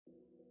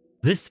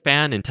This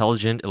SPAN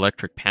intelligent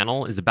electric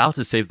panel is about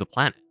to save the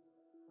planet.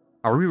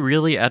 Are we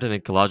really at an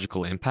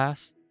ecological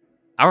impasse?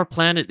 Our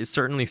planet is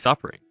certainly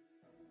suffering.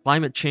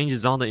 Climate change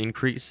is on the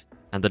increase,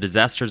 and the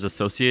disasters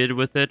associated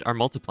with it are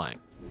multiplying.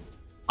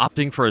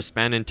 Opting for a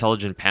SPAN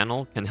intelligent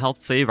panel can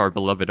help save our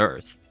beloved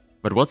Earth.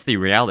 But what's the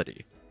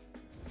reality?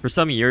 For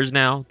some years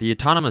now, the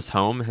autonomous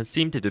home has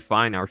seemed to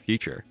define our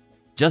future,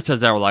 just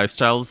as our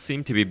lifestyles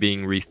seem to be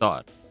being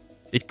rethought.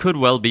 It could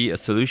well be a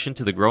solution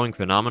to the growing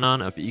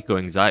phenomenon of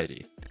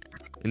eco-anxiety.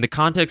 In the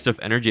context of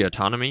energy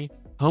autonomy,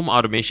 home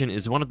automation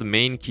is one of the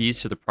main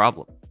keys to the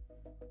problem.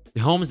 The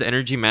home's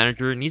energy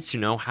manager needs to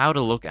know how to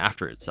look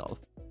after itself.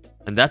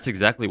 And that's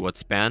exactly what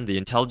SPAN, the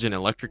intelligent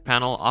electric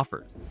panel,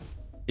 offers.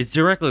 It's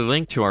directly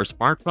linked to our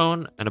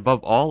smartphone, and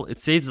above all, it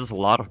saves us a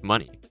lot of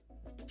money.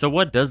 So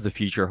what does the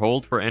future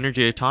hold for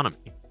energy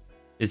autonomy?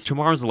 Is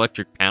tomorrow's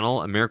electric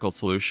panel a miracle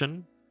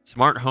solution?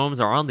 Smart homes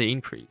are on the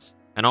increase,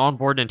 and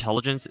onboard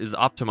intelligence is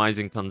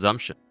optimizing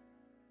consumption.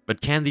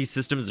 But can these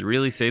systems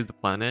really save the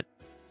planet?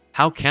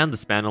 How can the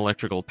SPAN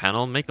electrical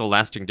panel make a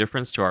lasting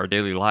difference to our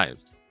daily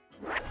lives?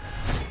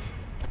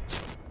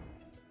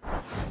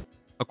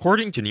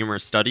 According to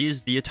numerous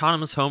studies, the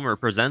autonomous home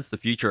represents the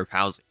future of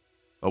housing.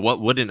 But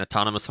what would an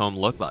autonomous home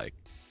look like?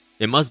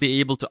 It must be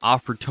able to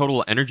offer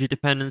total energy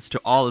dependence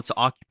to all its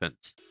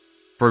occupants.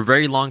 For a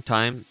very long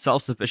time,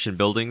 self-sufficient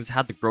buildings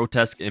had the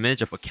grotesque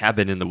image of a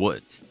cabin in the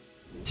woods.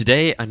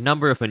 Today, a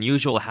number of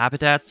unusual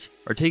habitats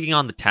are taking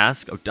on the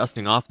task of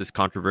dusting off this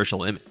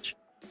controversial image.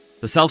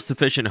 The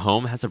self-sufficient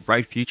home has a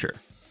bright future,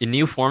 in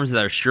new forms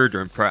that are sure to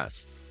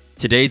impress.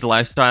 Today's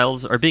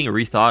lifestyles are being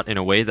rethought in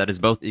a way that is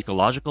both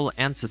ecological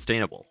and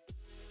sustainable.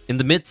 In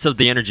the midst of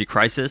the energy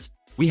crisis,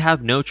 we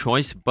have no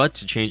choice but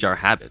to change our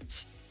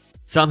habits.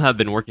 Some have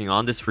been working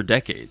on this for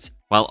decades,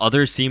 while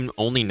others seem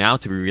only now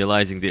to be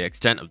realizing the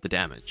extent of the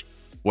damage.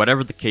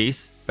 Whatever the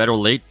case, better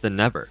late than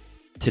never.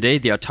 Today,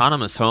 the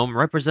autonomous home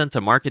represents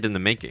a market in the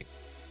making.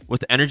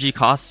 With energy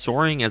costs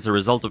soaring as a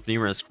result of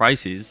numerous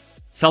crises,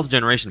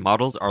 self-generation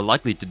models are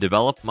likely to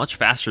develop much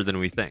faster than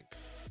we think.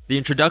 The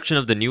introduction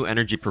of the new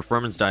Energy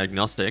Performance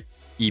Diagnostic,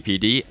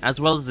 EPD, as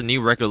well as the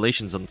new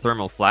regulations on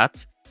thermal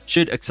flats,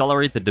 should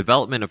accelerate the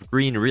development of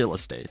green real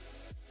estate.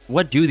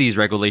 What do these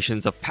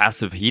regulations of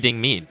passive heating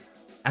mean?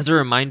 As a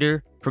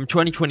reminder, from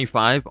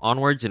 2025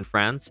 onwards in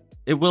France,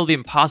 it will be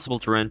impossible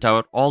to rent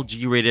out all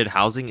G-rated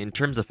housing in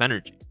terms of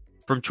energy.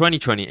 From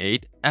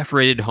 2028,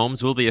 F-rated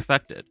homes will be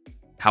affected.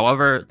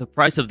 However, the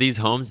price of these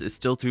homes is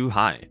still too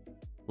high.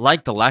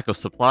 Like the lack of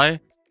supply,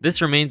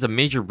 this remains a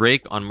major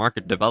brake on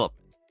market development.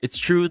 It's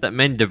true that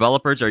many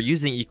developers are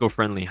using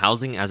eco-friendly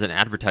housing as an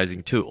advertising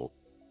tool.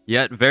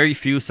 Yet, very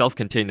few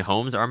self-contained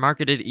homes are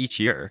marketed each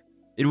year.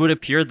 It would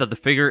appear that the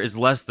figure is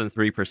less than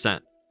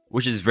 3%,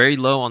 which is very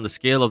low on the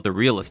scale of the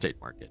real estate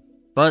market.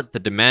 But the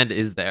demand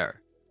is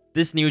there.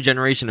 This new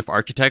generation of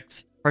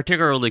architects,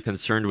 particularly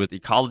concerned with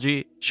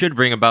ecology, should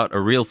bring about a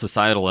real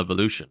societal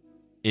evolution.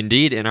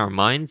 Indeed, in our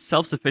minds,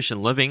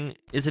 self-sufficient living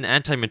is an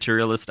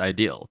anti-materialist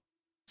ideal.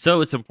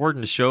 So it's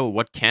important to show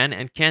what can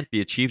and can't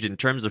be achieved in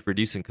terms of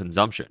reducing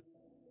consumption.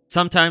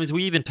 Sometimes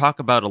we even talk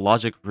about a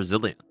logic of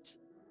resilience.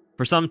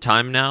 For some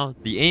time now,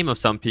 the aim of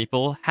some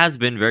people has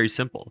been very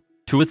simple: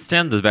 to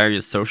withstand the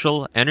various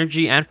social,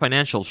 energy, and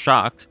financial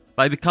shocks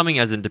by becoming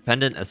as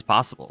independent as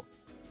possible.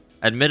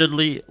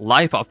 Admittedly,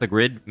 life off the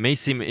grid may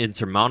seem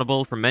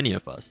insurmountable for many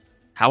of us.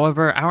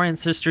 However, our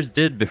ancestors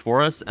did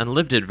before us and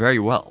lived it very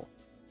well.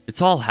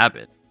 It's all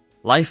habit.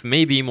 Life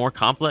may be more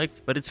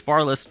complex, but it's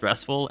far less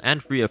stressful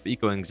and free of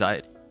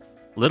eco-anxiety.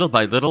 Little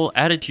by little,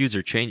 attitudes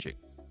are changing.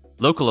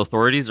 Local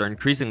authorities are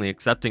increasingly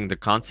accepting the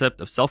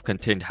concept of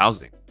self-contained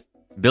housing.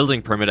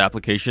 Building permit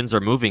applications are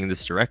moving in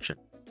this direction.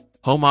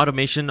 Home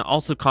automation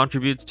also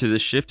contributes to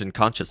this shift in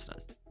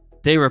consciousness.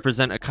 They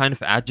represent a kind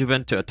of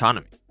adjuvant to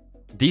autonomy.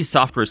 These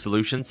software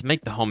solutions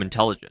make the home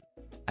intelligent.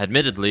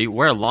 Admittedly,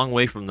 we're a long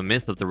way from the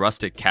myth of the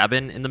rustic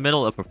cabin in the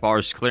middle of a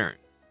forest clearing.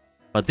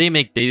 But they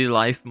make daily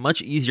life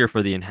much easier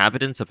for the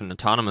inhabitants of an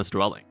autonomous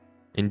dwelling.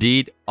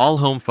 Indeed, all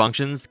home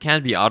functions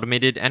can be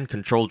automated and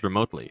controlled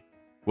remotely.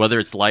 Whether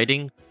it's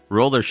lighting,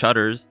 roller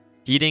shutters,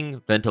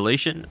 heating,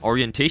 ventilation,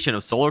 orientation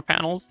of solar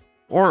panels,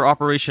 or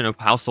operation of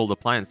household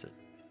appliances,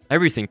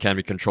 everything can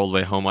be controlled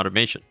by home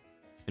automation.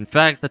 In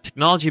fact, the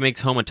technology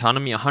makes home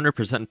autonomy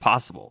 100%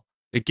 possible.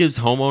 It gives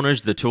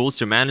homeowners the tools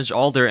to manage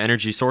all their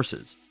energy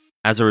sources.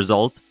 As a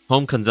result,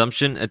 home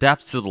consumption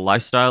adapts to the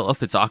lifestyle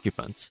of its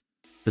occupants.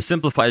 The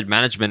simplified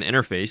management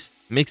interface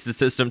makes the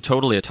system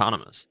totally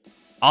autonomous.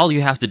 All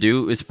you have to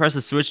do is press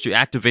a switch to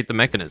activate the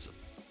mechanism.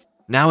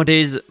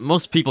 Nowadays,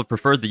 most people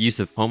prefer the use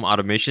of home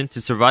automation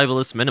to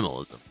survivalist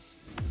minimalism.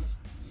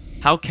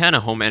 How can a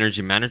home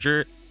energy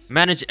manager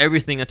manage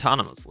everything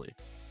autonomously?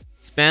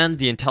 SPAN,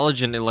 the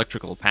intelligent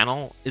electrical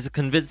panel, is a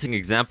convincing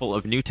example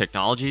of new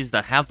technologies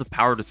that have the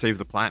power to save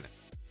the planet.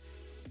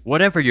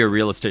 Whatever your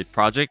real estate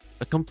project,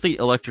 a complete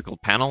electrical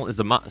panel is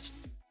a must.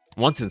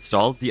 Once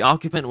installed, the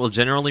occupant will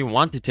generally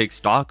want to take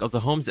stock of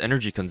the home's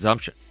energy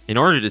consumption in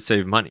order to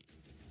save money.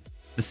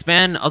 The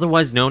SPAN,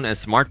 otherwise known as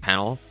Smart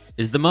Panel,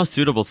 is the most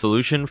suitable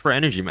solution for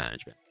energy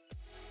management.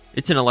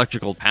 It's an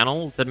electrical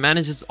panel that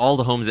manages all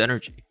the home's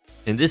energy.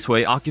 In this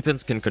way,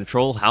 occupants can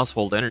control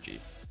household energy.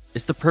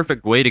 It's the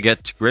perfect way to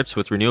get to grips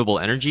with renewable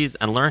energies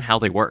and learn how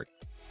they work.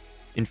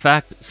 In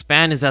fact,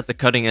 SPAN is at the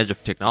cutting edge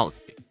of technology.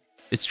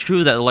 It's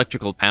true that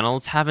electrical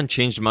panels haven't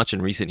changed much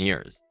in recent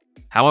years.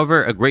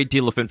 However, a great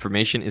deal of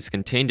information is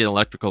contained in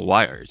electrical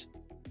wires.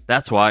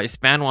 That's why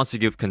SPAN wants to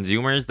give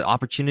consumers the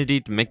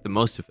opportunity to make the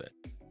most of it.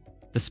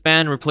 The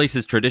SPAN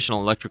replaces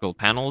traditional electrical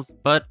panels,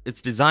 but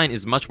its design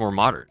is much more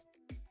modern.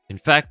 In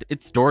fact,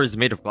 its door is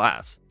made of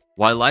glass,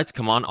 while lights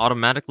come on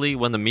automatically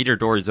when the meter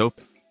door is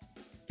open.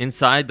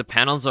 Inside, the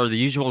panels are the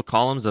usual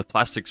columns of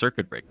plastic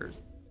circuit breakers.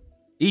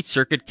 Each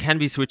circuit can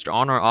be switched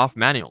on or off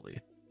manually.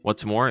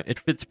 What's more, it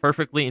fits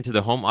perfectly into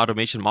the home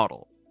automation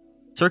model.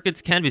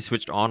 Circuits can be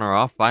switched on or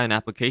off by an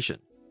application,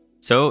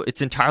 so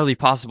it's entirely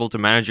possible to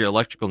manage your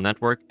electrical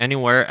network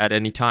anywhere at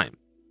any time.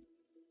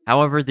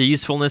 However, the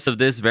usefulness of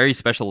this very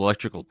special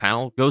electrical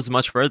panel goes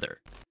much further.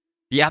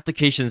 The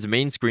application's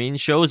main screen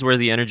shows where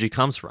the energy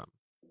comes from.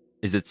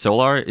 Is it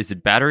solar, is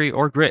it battery,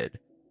 or grid?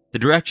 The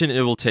direction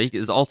it will take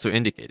is also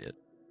indicated.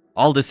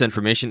 All this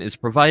information is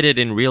provided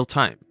in real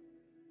time.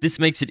 This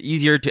makes it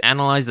easier to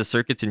analyze the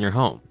circuits in your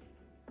home.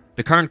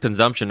 The current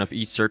consumption of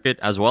each circuit,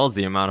 as well as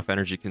the amount of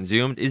energy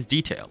consumed, is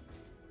detailed.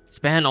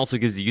 SPAN also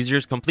gives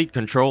users complete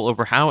control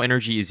over how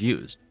energy is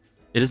used.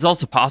 It is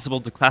also possible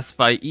to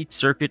classify each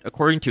circuit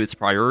according to its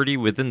priority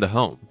within the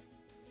home.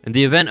 In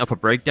the event of a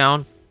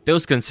breakdown,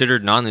 those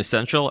considered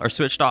non-essential are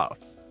switched off.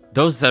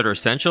 Those that are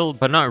essential,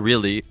 but not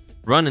really,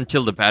 run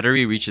until the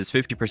battery reaches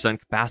 50%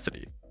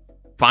 capacity.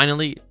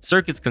 Finally,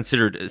 circuits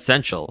considered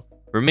essential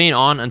remain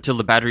on until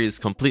the battery is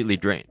completely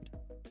drained.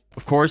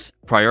 Of course,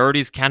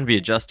 priorities can be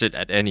adjusted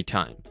at any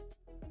time.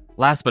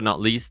 Last but not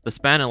least, the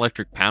SPAN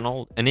electric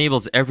panel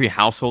enables every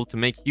household to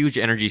make huge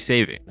energy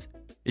savings.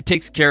 It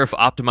takes care of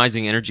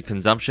optimizing energy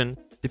consumption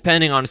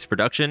depending on its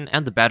production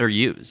and the battery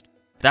used.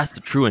 That's the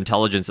true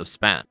intelligence of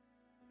SPAN.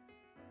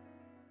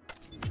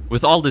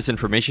 With all this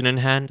information in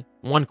hand,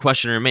 one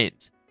question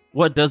remains.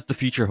 What does the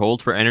future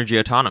hold for energy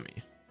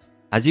autonomy?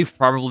 As you've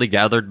probably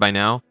gathered by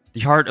now,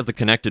 the heart of the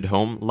connected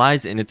home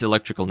lies in its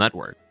electrical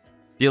network.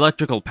 The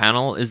electrical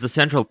panel is the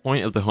central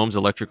point of the home's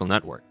electrical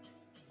network.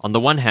 On the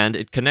one hand,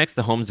 it connects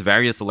the home's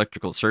various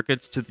electrical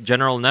circuits to the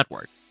general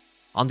network.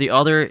 On the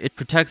other, it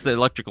protects the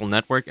electrical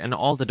network and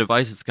all the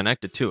devices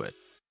connected to it.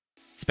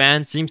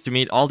 SPAN seems to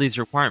meet all these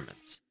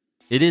requirements.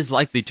 It is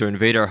likely to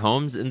invade our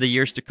homes in the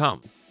years to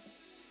come.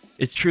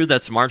 It's true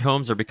that smart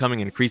homes are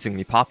becoming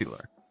increasingly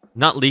popular,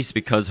 not least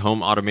because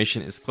home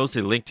automation is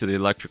closely linked to the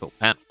electrical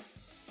panel.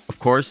 Of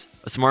course,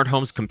 a smart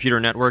home's computer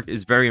network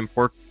is very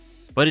important,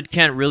 but it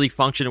can't really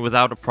function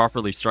without a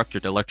properly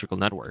structured electrical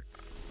network.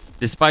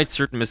 Despite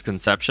certain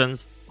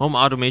misconceptions, home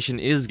automation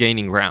is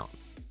gaining ground,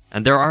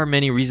 and there are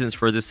many reasons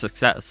for this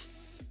success.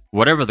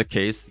 Whatever the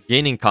case,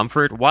 gaining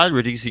comfort while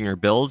reducing your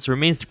bills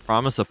remains the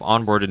promise of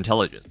onboard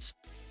intelligence.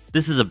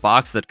 This is a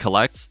box that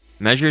collects,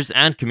 measures,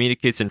 and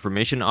communicates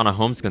information on a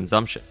home's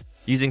consumption,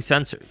 using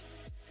sensors.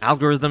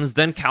 Algorithms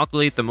then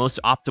calculate the most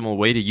optimal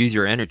way to use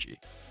your energy,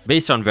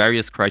 based on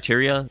various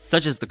criteria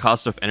such as the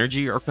cost of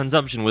energy or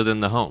consumption within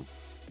the home.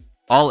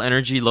 All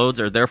energy loads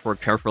are therefore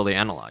carefully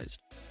analyzed,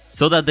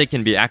 so that they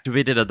can be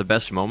activated at the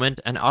best moment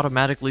and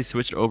automatically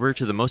switched over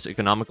to the most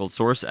economical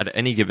source at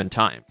any given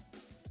time.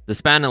 The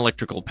SPAN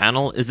electrical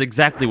panel is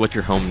exactly what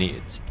your home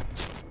needs.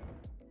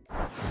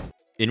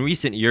 In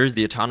recent years,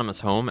 the autonomous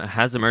home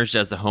has emerged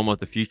as the home of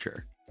the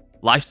future.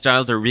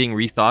 Lifestyles are being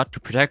rethought to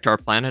protect our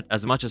planet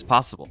as much as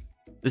possible.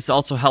 This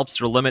also helps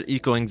to limit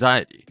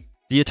eco-anxiety.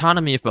 The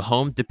autonomy of a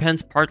home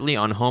depends partly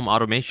on home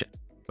automation,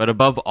 but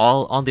above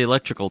all on the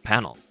electrical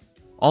panel.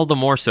 All the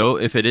more so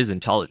if it is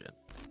intelligent.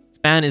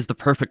 SPAN is the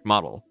perfect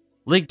model.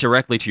 Linked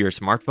directly to your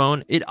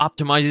smartphone, it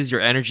optimizes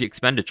your energy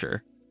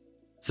expenditure.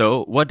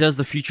 So, what does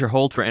the future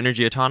hold for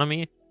energy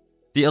autonomy?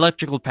 The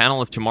electrical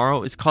panel of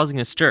tomorrow is causing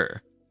a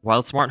stir,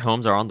 while smart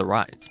homes are on the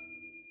rise.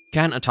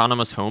 Can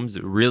autonomous homes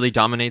really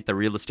dominate the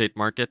real estate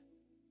market?